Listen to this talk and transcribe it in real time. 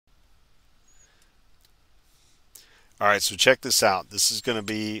Alright, so check this out. This is going to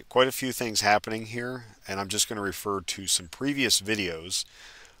be quite a few things happening here, and I'm just going to refer to some previous videos.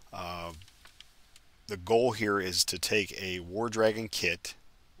 Uh, the goal here is to take a WarDragon kit,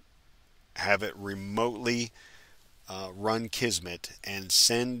 have it remotely run Kismet, and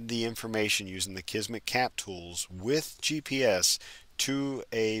send the information using the Kismet Cap tools with GPS to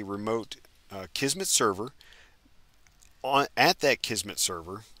a remote Kismet server. At that Kismet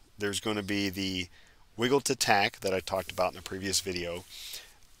server, there's going to be the wiggle to tack that I talked about in the previous video,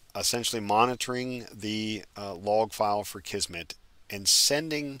 essentially monitoring the log file for Kismet and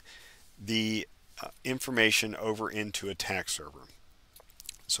sending the information over into a tack server.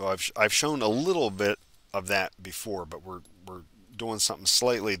 So I've shown a little bit of that before, but we're doing something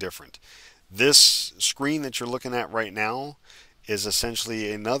slightly different. This screen that you're looking at right now is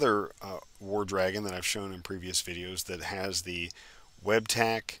essentially another WarDragon that I've shown in previous videos that has the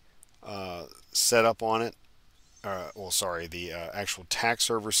WebTack set up on it. The actual TAC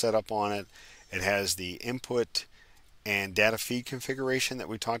server set up on it. It has the input and data feed configuration that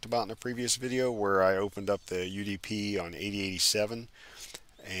we talked about in the previous video where I opened up the UDP on 8087.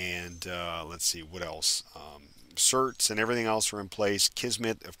 And let's see what else. Certs and everything else are in place.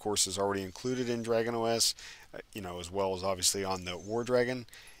 Kismet, of course, is already included in Dragon OS, as well as obviously on the WarDragon.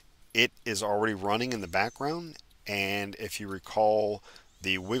 It is already running in the background, and if you recall,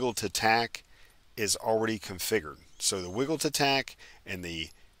 the wiggle to tack is already configured. So the wiggle to tack and the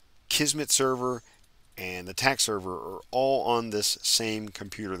Kismet server and the tack server are all on this same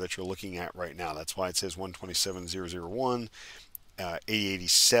computer that you're looking at right now. That's why it says 127.0.0.1.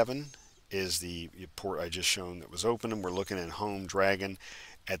 8087 is the port I just shown that was open, and we're looking at home Dragon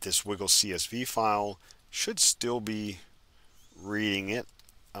at this wiggle CSV file. Should still be reading it.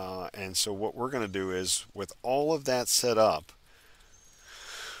 And so what we're going to do is, with all of that set up,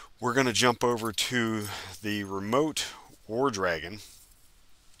 we're going to jump over to the remote WarDragon,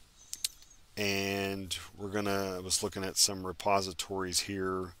 and I was looking at some repositories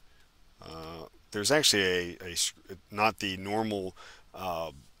here. There's actually not the normal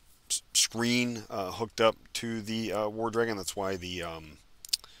screen hooked up to the WarDragon. That's why the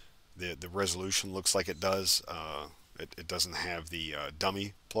resolution looks like it does. It doesn't have the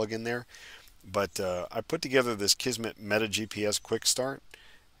dummy plug in there. But I put together this Kismet MetaGPSD Quickstart.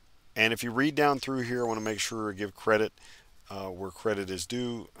 And if you read down through here, I want to make sure to give credit where credit is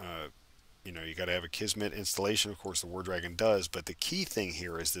due. You got to have a Kismet installation. Of course, the WarDragon does. But the key thing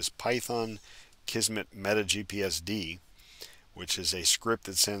here is this Python-Kismet-MetaGPSD, which is a script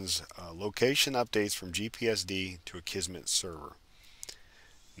that sends location updates from GPSD to a Kismet server.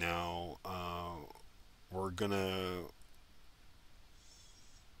 Now, we're going to,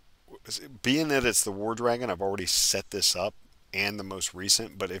 being that it's the WarDragon, I've already set this up and the most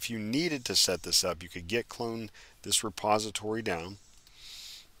recent, but if you needed to set this up, you could clone this repository down.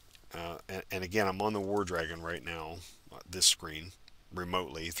 And again, I'm on the WarDragon right now, this screen,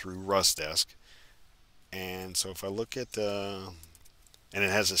 remotely through RustDesk. And so if I look at and it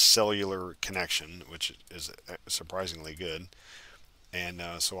has a cellular connection, which is surprisingly good. And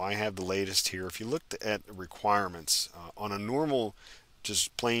so I have the latest here. If you looked at requirements on a normal,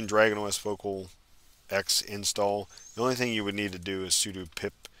 just plain Dragon OS Focal X install, the only thing you would need to do is sudo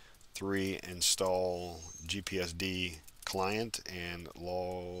pip3 install GPSD client and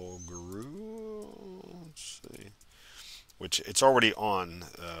logru, let's see, which it's already on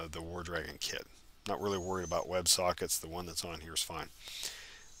the WarDragon kit. Not really worried about WebSockets. The one that's on here is fine.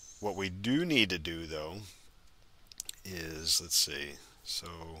 What we do need to do though is, let's see, so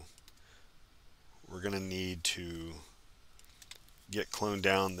we're going to need to clone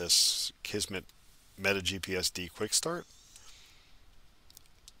down this Kismet MetaGPSD Quickstart.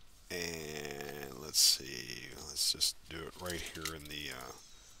 And let's see, let's just do it right here in the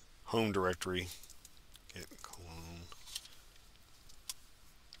home directory. Git clone.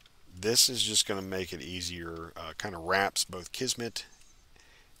 This is just going to make it easier, kind of wraps both Kismet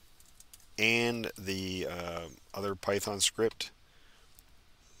and the other Python script.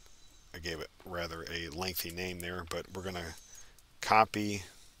 I gave it rather a lengthy name there, but we're going to copy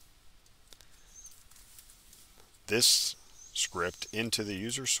this script into the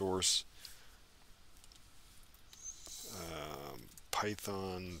user source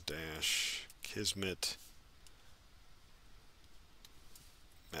Python-Kismet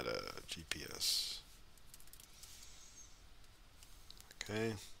MetaGPS.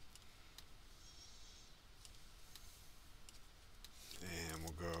 Okay. And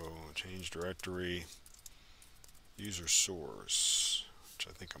we'll go change directory, user source, which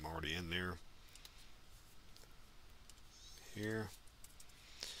I think I'm already in there. Here.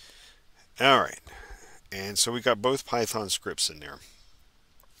 All right. And so we got both Python scripts in there.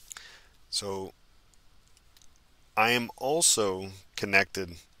 So I am also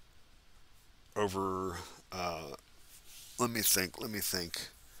connected over, let me think.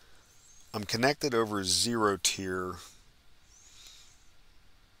 I'm connected over zero tier.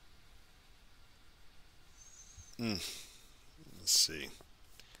 Let's see.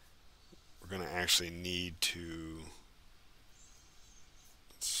 We're going to actually need to,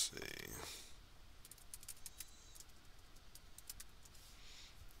 let's see.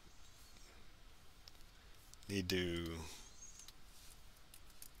 Need to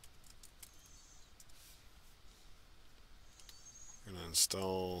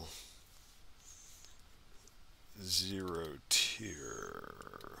install zero tier.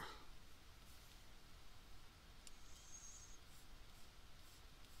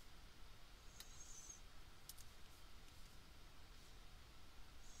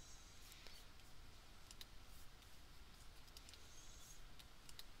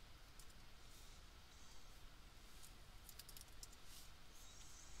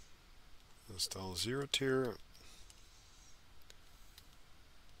 Install zero tier.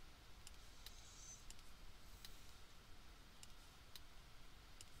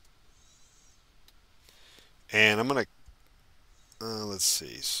 And I'm going to, let's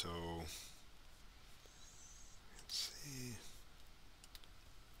see, so, let's see.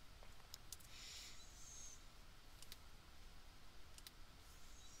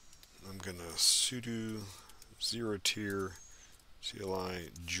 I'm going to sudo zero tier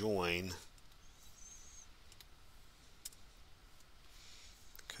CLI join.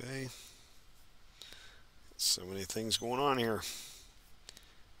 Okay. So many things going on here.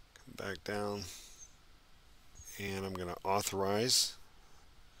 Come back down. And I'm going to authorize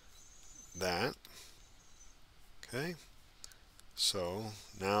that. Okay. So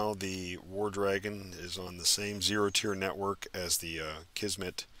now the WarDragon is on the same zero tier network as the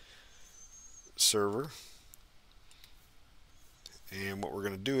Kismet server. And what we're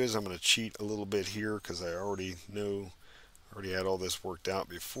going to do is I'm going to cheat a little bit here because I already had all this worked out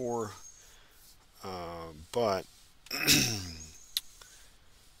before. But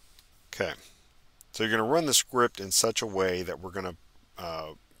okay, so you're going to run the script in such a way that we're going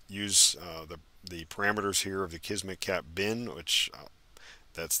to use the parameters here of the Kismet Cap bin, which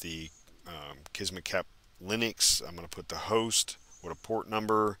that's the Kismet Cap Linux. I'm going to put the host, what a port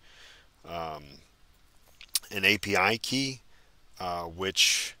number, an API key,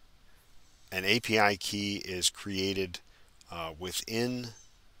 which an API key is created within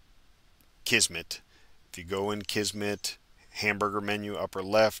Kismet. If you go in Kismet, hamburger menu, upper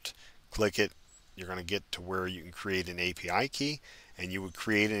left, click it, you're going to get to where you can create an API key, and you would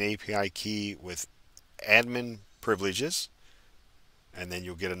create an API key with admin privileges, and then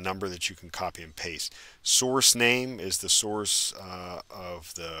you'll get a number that you can copy and paste. Source name is the source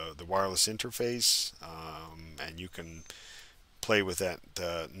of the wireless interface, and you can play with that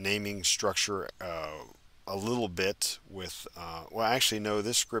naming structure a little bit with, well actually no,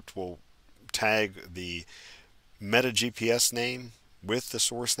 this script will tag the MetaGPS name with the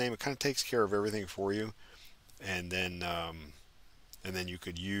source name. It kind of takes care of everything for you, and then you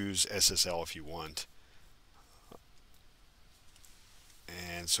could use SSL if you want.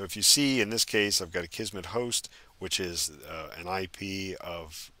 And so if you see in this case, I've got a Kismet host, which is an IP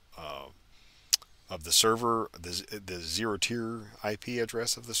of the server, the zero tier IP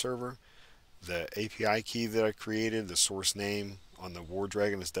address of the server. The API key that I created, the source name on the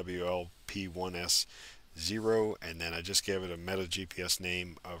WarDragon is WLP1S0, and then I just gave it a MetaGPS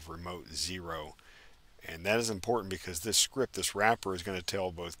name of remote 0. And that is important because this script, this wrapper, is going to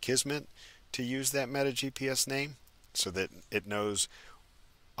tell both Kismet to use that MetaGPS name so that it knows,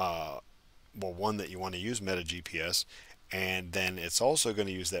 well, one, that you want to use MetaGPS, and then it's also going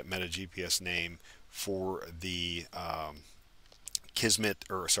to use that MetaGPS name for the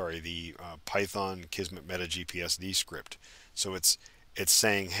Python-Kismet-MetaGPSD script. So it's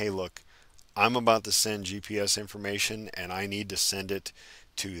saying, hey, look, I'm about to send GPS information, and I need to send it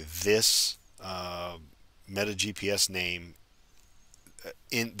to this MetaGPS name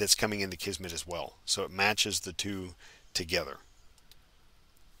that's coming into Kismet as well. So it matches the two together.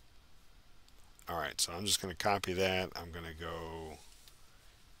 All right, so I'm just going to copy that. I'm going to go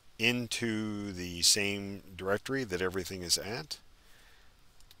into the same directory that everything is at.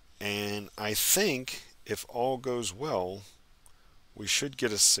 And I think if all goes well, we should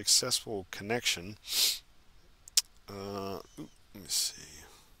get a successful connection. Let me see.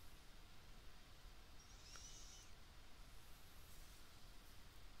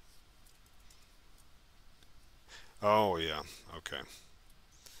 Oh yeah, okay.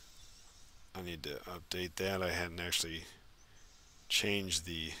 I need to update that. I hadn't actually changed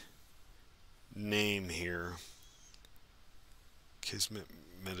the name here. Kismet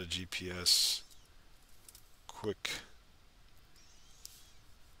MetaGPSD Quick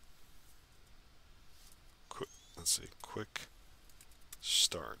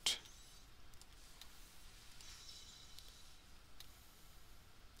Start.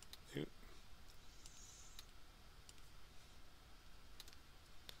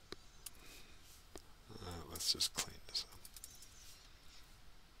 Let's just clean this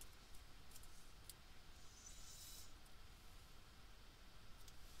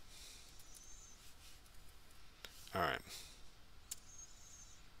up. All right.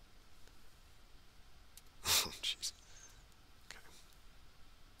 Oh, jeez. Okay.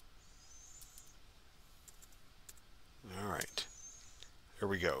 All right. There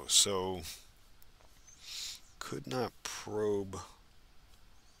we go. So, could not probe.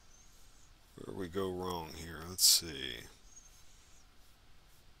 Where we go wrong here? Let's see.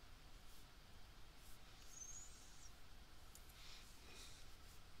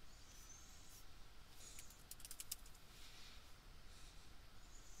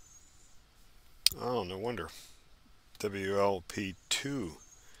 Oh, no wonder. WLP2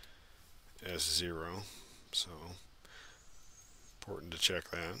 S0. So, important to check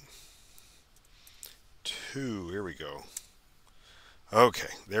that. 2, here we go. Okay,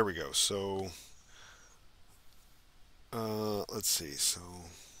 there we go. So, let's see. So,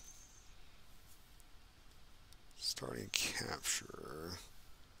 starting capture.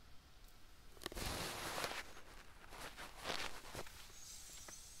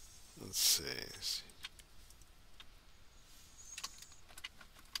 Let's see.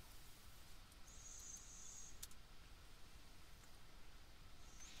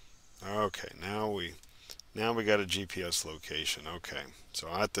 Okay, now we got a GPS location. Okay, so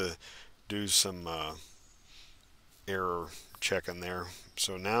I have to do some error checking there.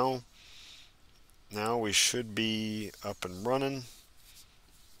 So now we should be up and running.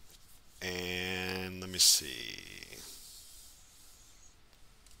 And let me see.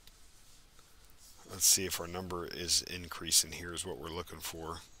 Let's see if our number is increasing. Here is what we're looking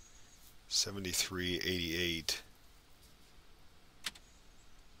for. 7388.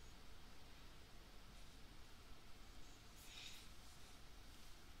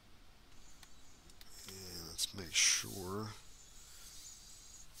 And let's make sure.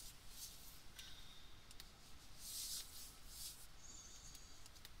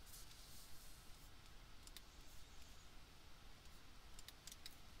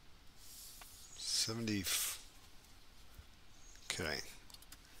 Okay.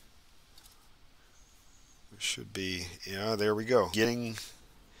 We should be, yeah, there we go. Getting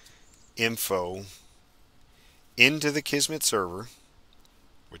info into the Kismet server,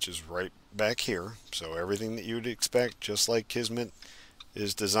 which is right back here. So everything that you'd expect, just like Kismet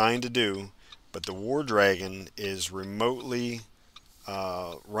is designed to do, but the WarDragon is remotely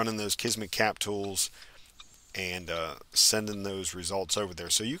running those Kismet cap tools and sending those results over there.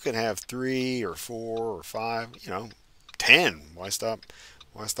 So you could have 3 or 4 or 5, 10. Why stop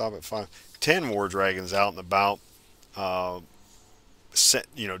at 5? 10 WarDragons out and about,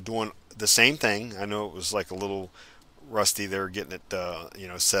 doing the same thing. I know it was like a little rusty there getting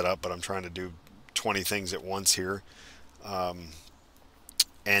it set up, but I'm trying to do 20 things at once here. And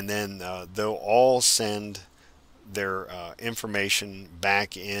then they'll all send their information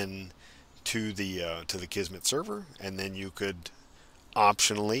back in to the Kismet server, and then you could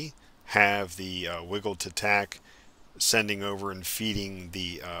optionally have the wiggle to tack sending over and feeding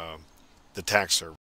the tack server.